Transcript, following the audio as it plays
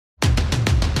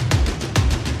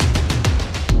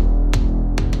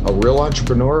A real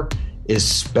entrepreneur is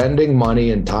spending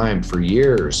money and time for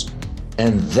years,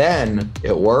 and then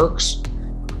it works,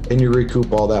 and you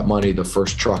recoup all that money the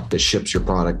first truck that ships your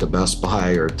product to Best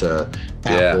Buy or to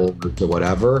Apple or to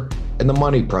whatever, and the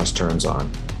money press turns on.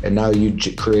 And now you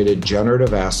created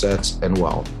generative assets and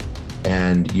wealth,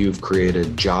 and you've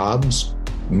created jobs,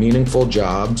 meaningful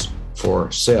jobs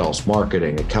for sales,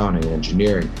 marketing, accounting,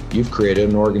 engineering. You've created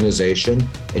an organization,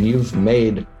 and you've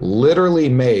literally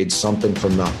made something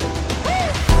from nothing.